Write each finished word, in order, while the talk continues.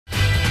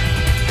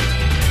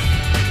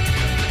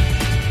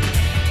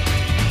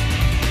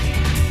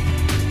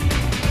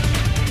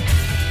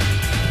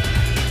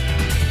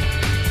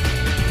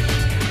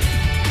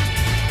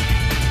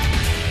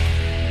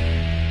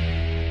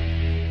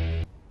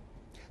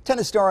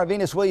Tennis star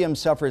Venus Williams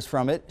suffers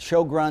from it.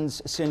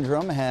 Sjögren's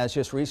syndrome has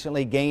just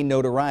recently gained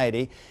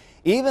notoriety,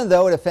 even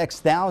though it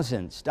affects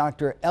thousands.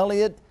 Dr.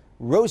 Elliot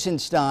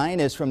Rosenstein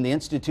is from the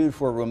Institute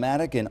for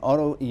Rheumatic and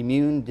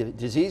Autoimmune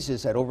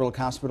Diseases at Overlook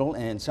Hospital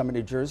in Summit,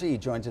 New Jersey. He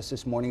joins us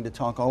this morning to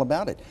talk all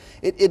about it.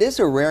 It is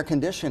a rare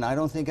condition. I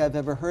don't think I've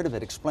ever heard of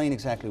it. Explain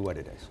exactly what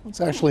it is.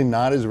 It's actually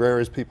not as rare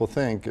as people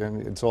think,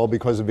 and it's all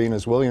because of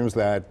Venus Williams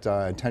that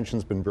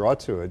attention's been brought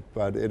to it,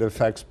 but it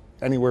affects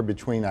anywhere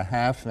between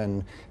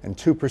 0.5% and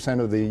 2%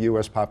 of the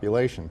U.S.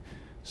 population.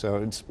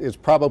 So it's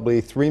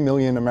probably 3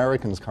 million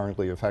Americans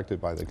currently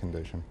affected by the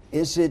condition.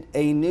 Is it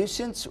a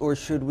nuisance, or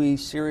should we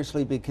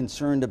seriously be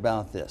concerned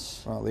about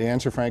this? Well, the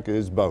answer, Frank,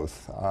 is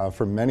both.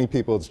 For many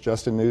people, it's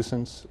just a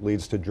nuisance. It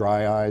leads to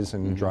dry eyes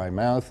and dry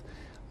mouth.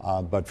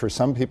 But for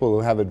some people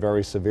who have it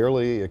very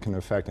severely, it can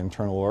affect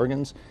internal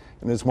organs.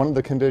 And it's one of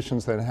the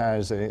conditions that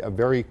has a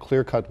very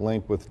clear-cut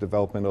link with the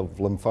development of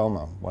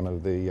lymphoma, one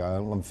of the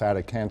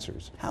lymphatic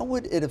cancers. How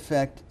would it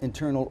affect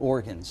internal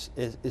organs?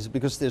 Is it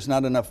because there's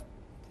not enough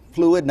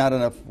fluid, not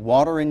enough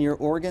water in your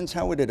organs?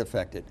 How would it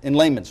affect it, in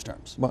layman's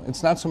terms? Well,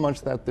 it's not so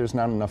much that there's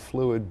not enough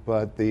fluid,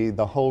 but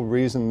the whole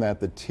reason that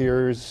the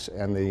tears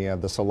and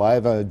the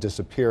saliva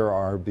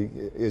disappear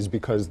is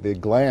because the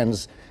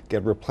glands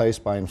get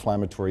replaced by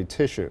inflammatory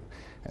tissue.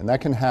 And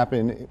that can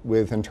happen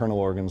with internal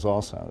organs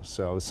also.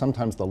 So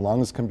sometimes the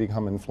lungs can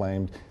become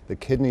inflamed, the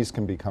kidneys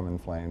can become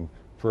inflamed,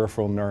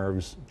 peripheral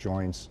nerves,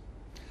 joints.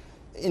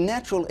 In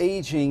natural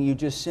aging, you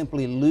just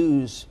simply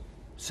lose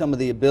some of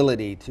the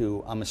ability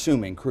to, I'm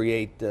assuming,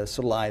 create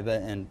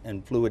saliva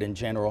and fluid in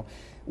general.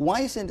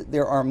 Why isn't it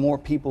there are more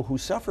people who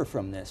suffer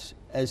from this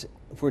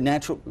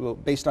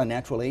based on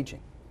natural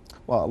aging?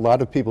 Well, a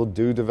lot of people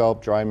do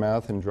develop dry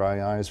mouth and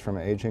dry eyes from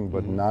aging,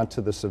 but not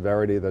to the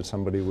severity that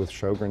somebody with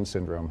Sjögren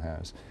syndrome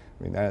has.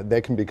 I mean,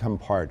 they can become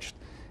parched.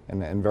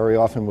 And very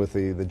often with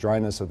the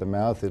dryness of the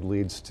mouth, it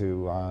leads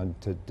to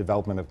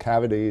development of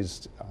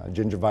cavities,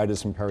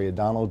 gingivitis and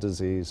periodontal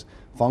disease,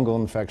 fungal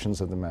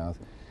infections of the mouth.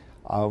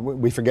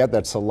 We forget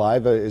that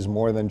saliva is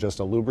more than just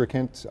a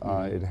lubricant.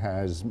 It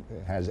has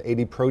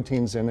 80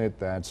 proteins in it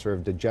that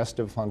serve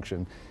digestive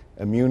function,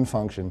 immune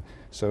function,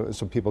 so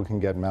people can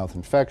get mouth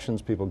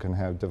infections, people can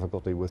have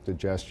difficulty with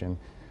digestion.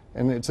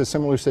 And it's a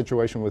similar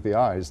situation with the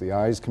eyes. The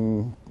eyes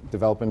can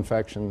develop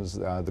infections,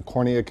 the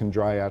cornea can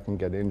dry out and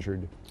get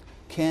injured.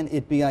 Can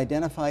it be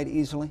identified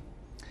easily?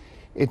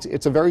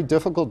 It's a very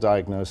difficult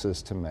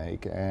diagnosis to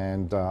make,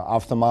 and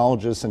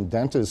ophthalmologists and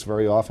dentists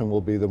very often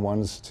will be the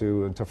ones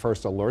to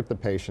first alert the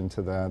patient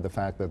to the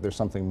fact that there's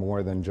something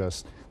more than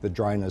just the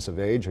dryness of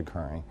age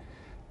occurring.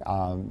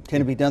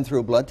 Can it be done through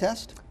a blood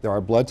test? There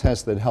are blood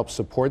tests that help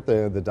support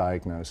the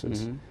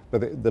diagnosis,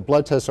 but the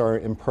blood tests are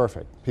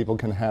imperfect. People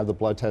can have the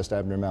blood test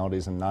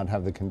abnormalities and not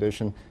have the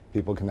condition.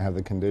 People can have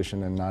the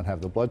condition and not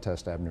have the blood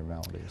test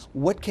abnormalities.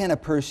 What can a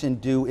person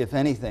do, if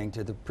anything,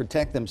 to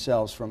protect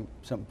themselves from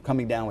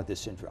coming down with this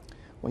syndrome?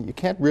 Well, you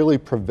can't really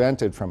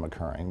prevent it from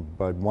occurring,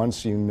 but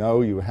once you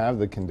know you have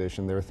the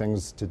condition, there are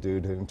things to do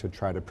to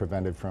try to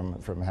prevent it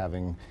from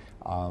having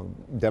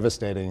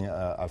devastating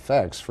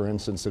effects. For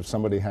instance, if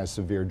somebody has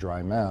severe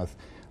dry mouth,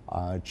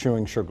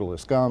 chewing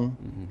sugarless gum,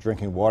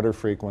 drinking water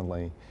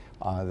frequently,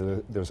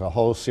 there's a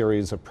whole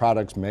series of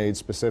products made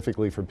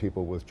specifically for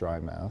people with dry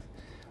mouth.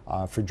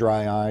 For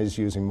dry eyes,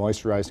 using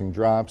moisturizing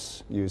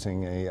drops,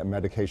 using a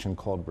medication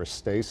called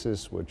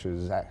Restasis, which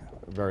is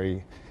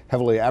very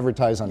heavily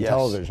advertised on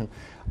television.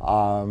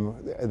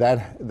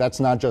 That's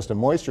not just a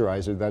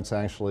moisturizer, that's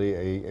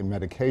actually a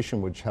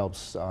medication which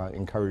helps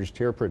encourage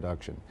tear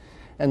production.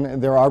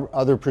 And there are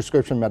other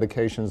prescription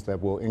medications that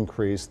will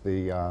increase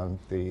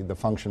the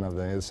function of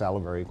the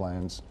salivary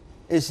glands.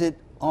 Is it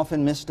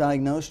often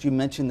misdiagnosed? You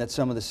mentioned that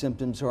some of the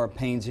symptoms are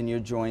pains in your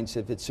joints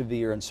if it's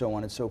severe and so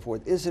on and so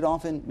forth. Is it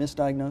often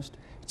misdiagnosed?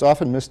 It's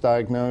often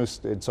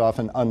misdiagnosed. It's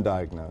often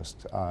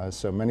undiagnosed.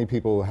 So many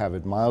people who have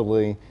it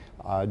mildly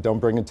don't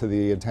bring it to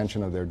the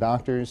attention of their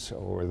doctors,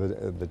 or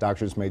the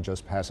doctors may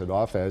just pass it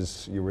off,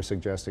 as you were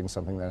suggesting,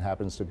 something that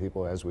happens to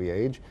people as we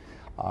age.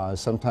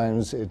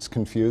 Sometimes it's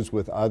confused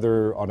with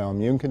other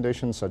autoimmune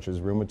conditions such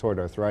as rheumatoid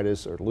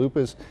arthritis or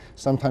lupus.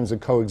 Sometimes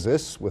it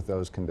coexists with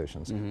those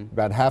conditions.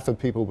 About half of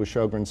people with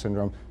Sjögren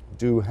syndrome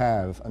do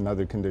have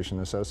another condition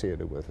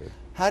associated with it.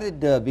 How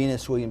did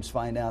Venus Williams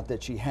find out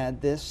that she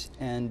had this?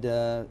 And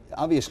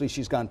obviously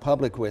she's gone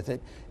public with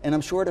it, and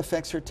I'm sure it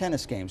affects her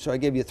tennis game. So I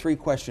gave you 3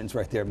 questions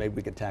right there. Maybe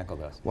we could tackle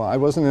those. Well, I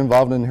wasn't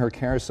involved in her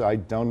care, so I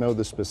don't know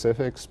the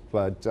specifics,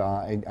 but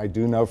I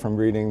do know from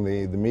reading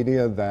the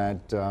media that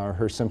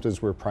her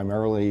symptoms were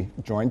primarily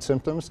joint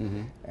symptoms,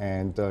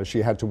 and she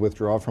had to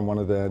withdraw from one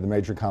of the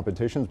major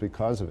competitions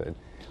because of it.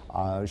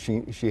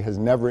 She has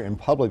never in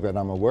public that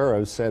I'm aware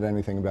of said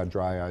anything about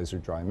dry eyes or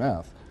dry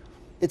mouth.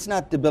 It's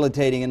not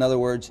debilitating. In other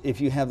words, if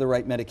you have the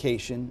right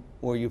medication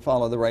or you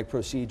follow the right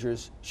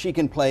procedures, she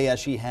can play as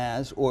she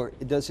has, or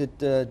does it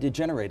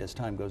degenerate as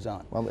time goes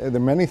on? Well, there are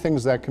many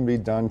things that can be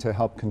done to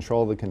help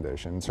control the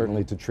condition,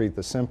 certainly to treat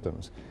the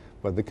symptoms.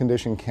 but the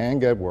condition can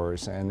get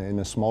worse, and in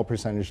a small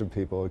percentage of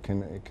people it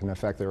can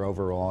affect their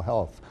overall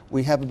health.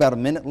 We have about a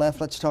minute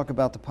left. Let's talk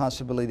about the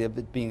possibility of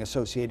it being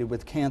associated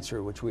with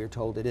cancer, which we are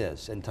told it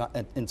is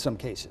in some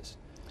cases.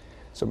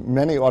 So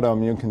many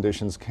autoimmune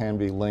conditions can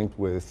be linked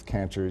with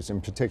cancers, in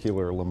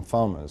particular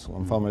lymphomas.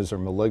 Lymphomas are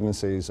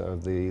malignancies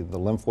of the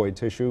lymphoid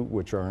tissue,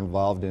 which are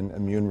involved in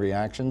immune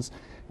reactions,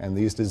 and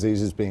these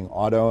diseases being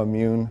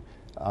autoimmune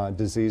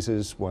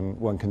diseases,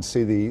 one can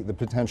see the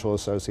potential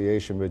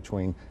association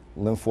between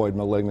lymphoid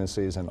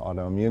malignancies and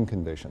autoimmune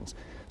conditions.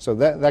 So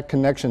that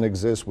connection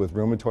exists with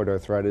rheumatoid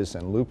arthritis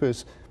and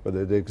lupus, but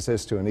it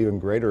exists to an even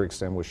greater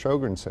extent with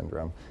Sjögren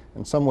syndrome.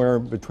 And somewhere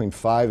between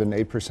 5 and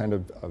 8%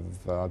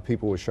 of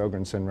people with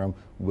Sjögren syndrome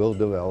will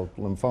develop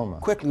lymphoma.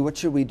 Quickly, what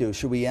should we do?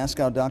 Should we ask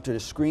our doctor to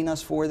screen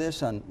us for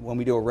this when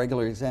we do a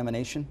regular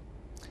examination?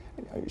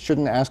 You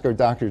shouldn't ask our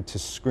doctor to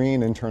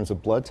screen in terms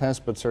of blood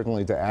tests, but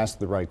certainly to ask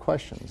the right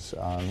questions.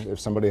 If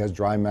somebody has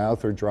dry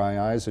mouth or dry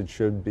eyes, it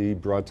should be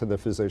brought to the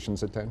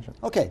physician's attention.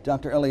 Okay,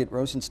 Dr. Elliot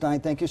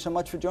Rosenstein, thank you so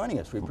much for joining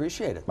us. We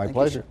appreciate it. My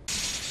pleasure.